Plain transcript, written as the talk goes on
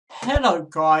Hello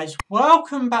guys,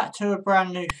 welcome back to a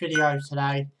brand new video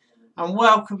today, and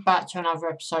welcome back to another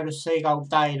episode of Seagull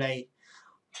Daily.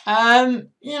 A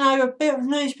bit of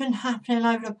news been happening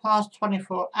over the past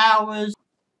 24 hours,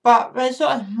 but there's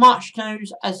not as much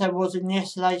news as there was in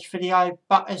yesterday's video,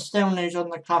 but there's still news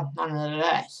on the club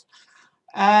nonetheless.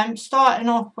 Starting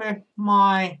off with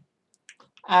my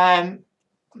thumbnail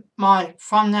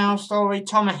story,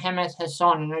 Tomer Hemed has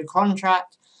signed a new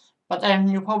contract, but then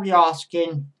you're probably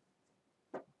asking,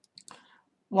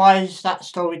 why is that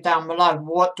story down below?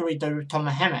 What do we do with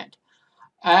Tomer Hemed?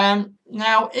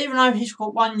 Now, even though he's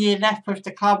got 1 year left with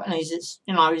the club, and he's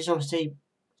obviously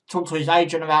talked to his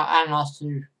agent about and asked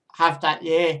to have that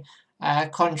year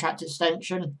contract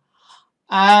extension.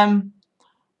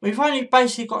 We've only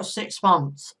basically got 6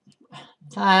 months.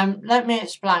 Let me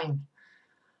explain.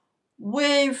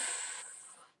 When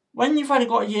you've only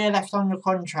got a year left on your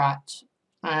contract,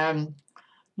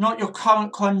 not your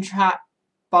current contract,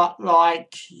 but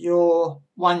like your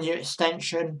 1 year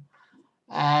extension,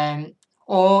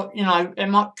 or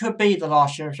it could be the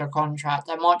last year of your contract.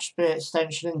 There might just be an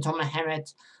extension in Tomer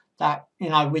Hemed that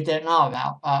we didn't know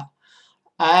about. But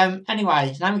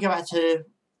anyway, let me get back to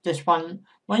this one.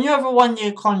 When you have a 1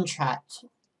 year contract,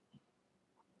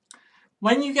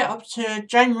 when you get up to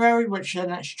January, which is the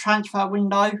next transfer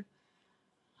window,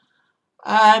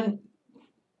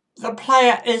 the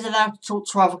player is allowed to talk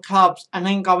to other clubs and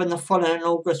then go in the following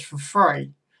August for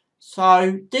free.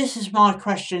 So this is my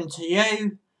question to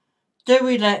you. Do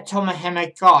we let Tomer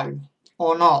Hemed go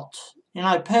or not?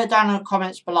 Put it down in the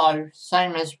comments below,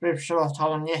 same as with Charlotte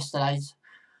on yesterday's.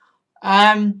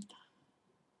 My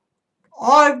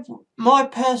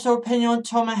personal opinion on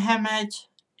Tomer Hemed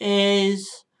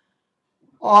is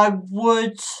I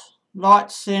would like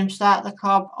to see him stay at the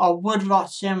club. I would like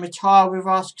to see him retire with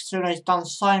us, considering he's done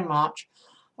so much.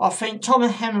 I think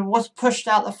Tomer Hemed was pushed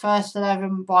out the first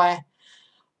 11 by,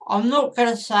 I'm not going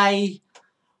to say,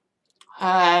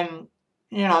 by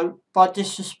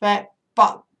disrespect,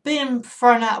 but being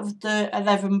thrown out of the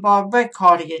 11 by a red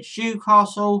card against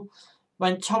Newcastle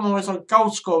when Tomer was on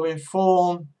goal scoring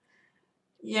form,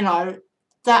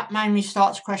 that made me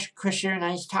start to question Chris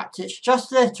Hughton's tactics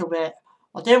just a little bit.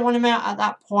 I didn't want him out at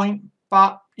that point,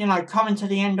 but, coming to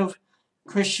the end of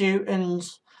Chris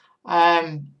Hughton's,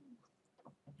 time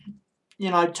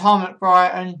at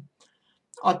Brighton,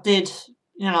 I did,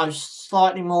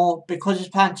 slightly more because he's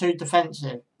playing too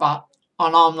defensive, but I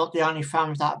know I'm not the only fan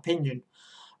of that opinion.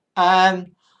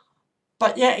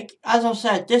 But yeah, as I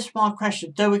said, this is my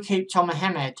question, do we keep Tomer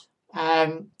Hemed?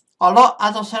 As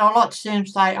I said, I like to see him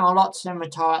stay and I like to see him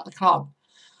retire at the club.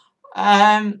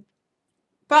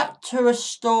 Back to a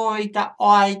story that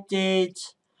I did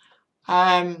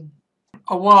a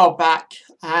while back,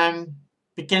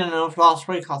 beginning of last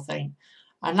week I think,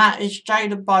 and that is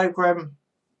Jayden Bogram.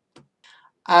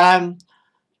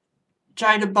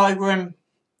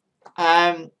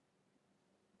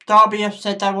 Derby have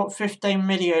said they want 15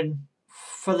 million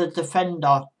for the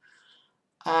defender,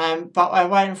 but we're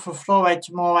waiting for Flore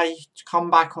tomorrow to come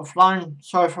back off loan.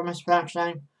 Sorry for mispronouncing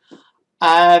his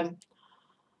name.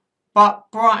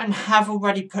 But Brighton have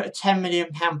already put a £10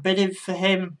 million bid in for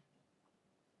him.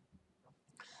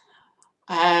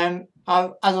 As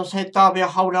I said, Derby will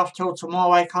hold off till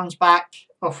tomorrow comes back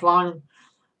off loan.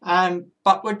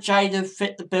 But would Jayden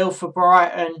fit the bill for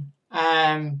Brighton?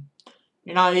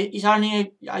 He's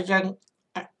only a young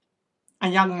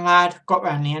lad, got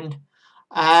round the end.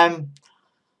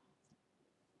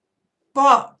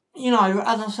 But,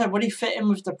 as I said, would he fit in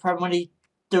with the Prem? Would he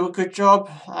do a good job?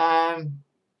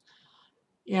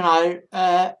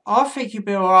 I think he'd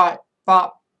be alright,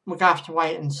 but we're going to have to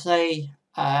wait and see.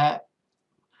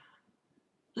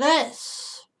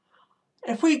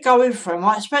 If we go in for him,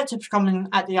 I expect him to come in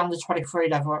at the under 23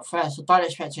 level at first. I don't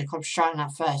expect him to come straight in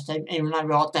that first team, even though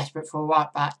we are desperate for a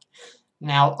right back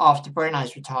now after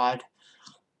Bruno's retired.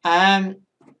 The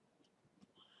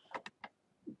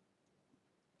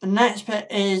next bit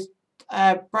is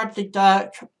Bradley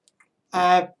Dirk,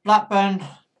 Blackburn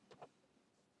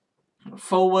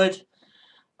forward.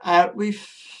 We've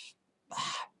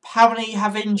apparently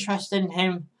have interest in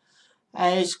him.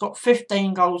 He's got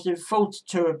 15 goals in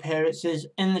 42 appearances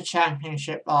in the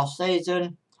Championship last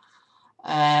season.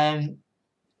 Do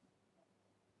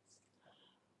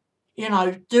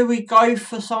we go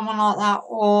for someone like that,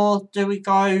 or do we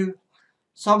go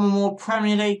someone more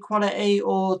Premier League quality,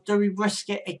 or do we risk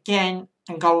it again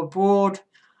and go abroad?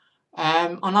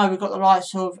 I know we've got the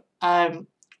likes of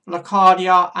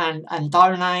Locadia and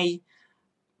Done,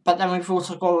 but then we've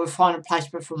also got to find a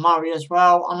placement for Murray as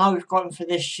well. I know we've got him for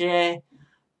this year,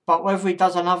 but whether he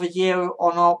does another year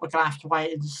or not, we're going to have to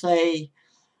wait and see.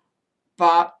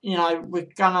 but you know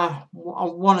I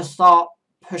want to start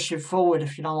pushing forward,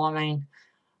 if you know what I mean.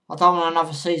 I don't want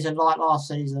another season like last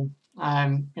season.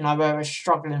 You know, where we're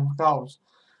struggling for goals.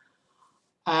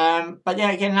 But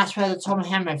yeah, again, that's where the Tom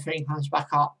Henry thing comes back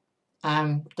up.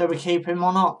 Do we keep him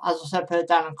or not? As I said, put it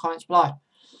down in the comments below.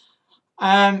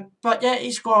 But yeah,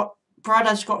 Brad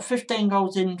has got 15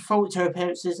 goals in 42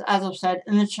 appearances. As I've said,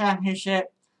 in the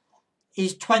Championship,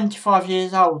 he's 25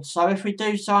 years old. So if we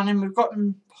do sign him, we've got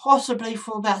him possibly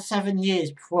for about 7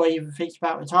 years before he even thinks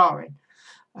about retiring.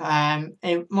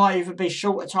 It might even be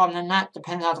shorter time than that,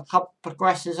 depending how the club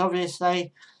progresses,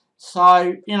 obviously.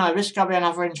 So, you know, this is going to be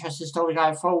another interesting story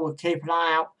going forward. Keep an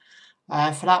eye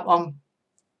out for that one.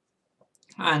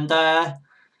 And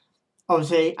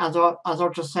obviously, as I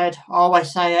just said, I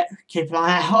always say it, keep an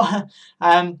eye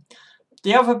out.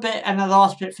 The other bit and the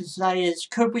last bit for today is,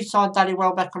 could we sign Danny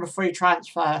Welbeck on a free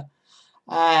transfer?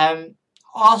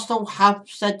 Arsenal have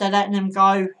said they're letting him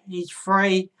go. He's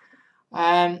free.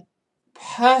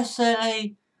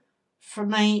 Personally, for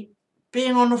me,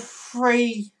 being on a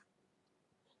free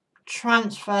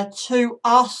transfer to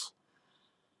us,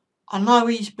 I know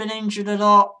he's been injured a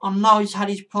lot. I know he's had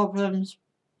his problems.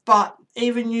 But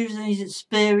even using his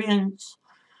experience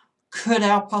could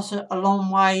help us a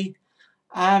long way.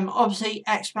 Obviously,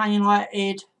 ex-Man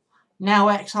United, now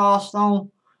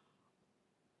ex-Arsenal.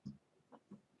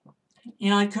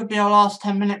 You know, he could be our last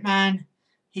 10-minute man.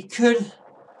 He could,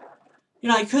 you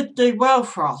know, he could do well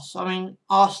for us. I mean,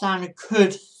 our standard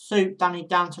could suit Danny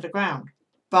down to the ground.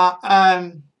 But,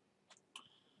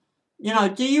 you know,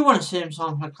 do you want to see him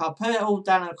sign for the club? Put it all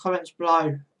down in the comments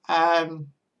below.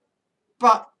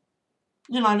 But,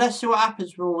 you know, let's see what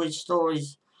happens with all these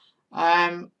stories.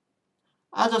 As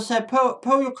I said, put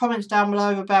your comments down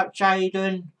below about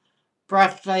Jaden,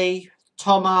 Bradley,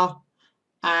 Thomas,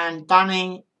 and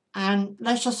Danny, and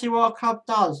let's just see what our club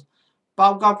does.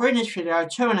 But I'm going to bring this video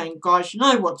to an end, guys. You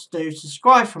know what to do.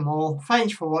 Subscribe for more.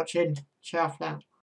 Thanks for watching. Ciao for now.